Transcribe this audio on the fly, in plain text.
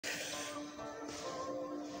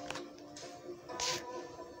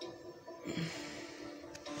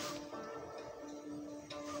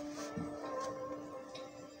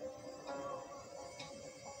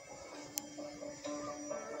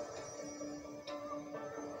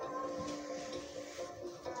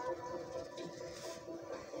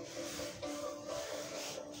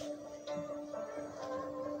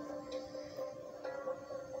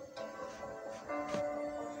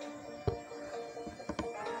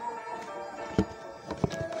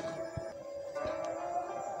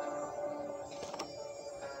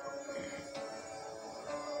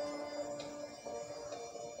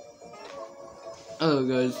Hello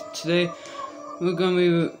guys, today we're going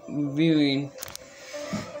to be reviewing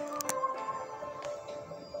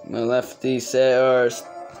my lefty set, or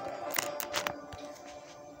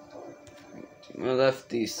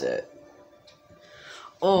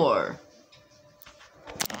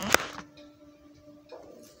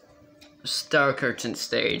Star Curtain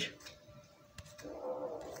stage.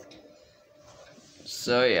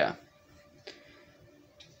 So yeah,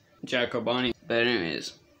 Jack O'Bonnie. But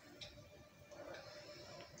anyways,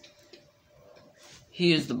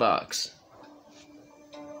 here's the box.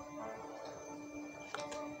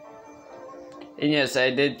 And yes, I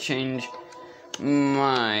did change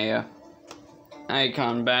my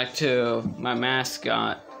icon back to my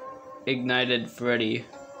mascot, Ignited Freddy.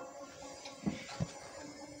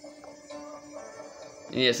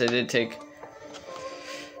 And yes, I did take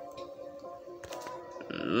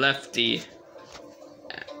Lefty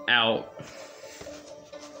out.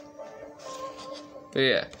 But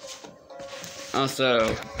yeah.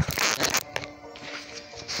 Also,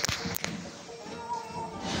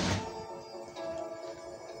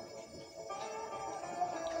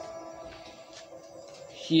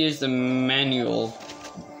 here's the manual.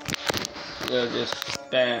 So just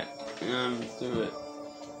spat through it.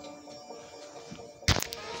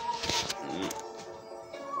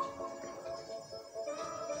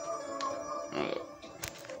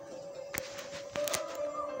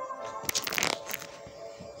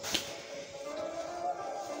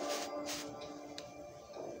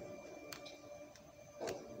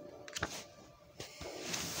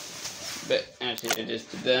 But actually, I just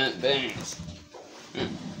did that. But anyways,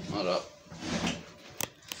 hold up.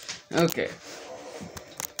 Okay.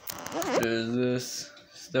 There's this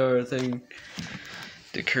star thing,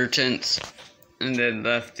 the curtains, and then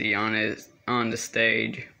Lefty on the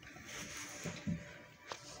stage.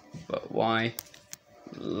 But why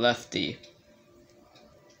Lefty?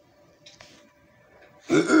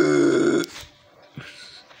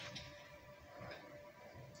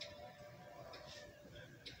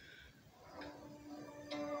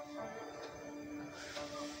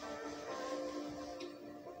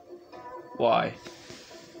 Why?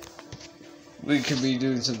 We could be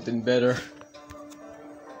doing something better.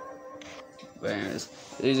 But anyways,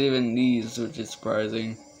 there's even these, which is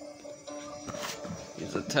surprising.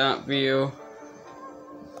 Here's the top view.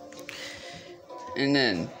 And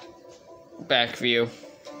then back view.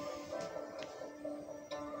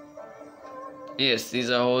 Yes, these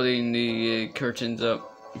are holding the curtains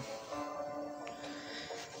up.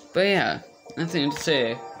 But yeah, nothing to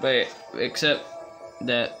say, but except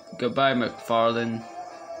that goodbye, McFarland.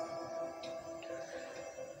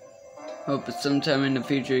 Hope it's sometime in the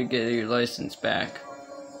future you get your license back.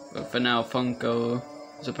 But for now, Funko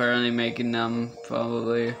is apparently making them,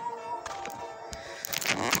 probably.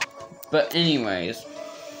 But anyways,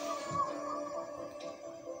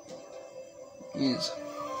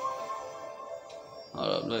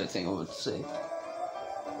 hold up, let me think of what to say.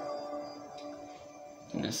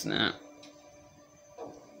 And it's not.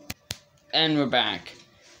 And we're back.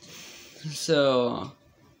 So,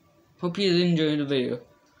 hope you enjoyed the video.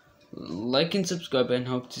 Like and subscribe, and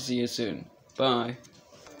hope to see you soon. Bye.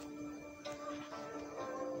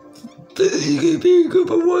 You get a cup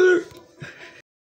of water.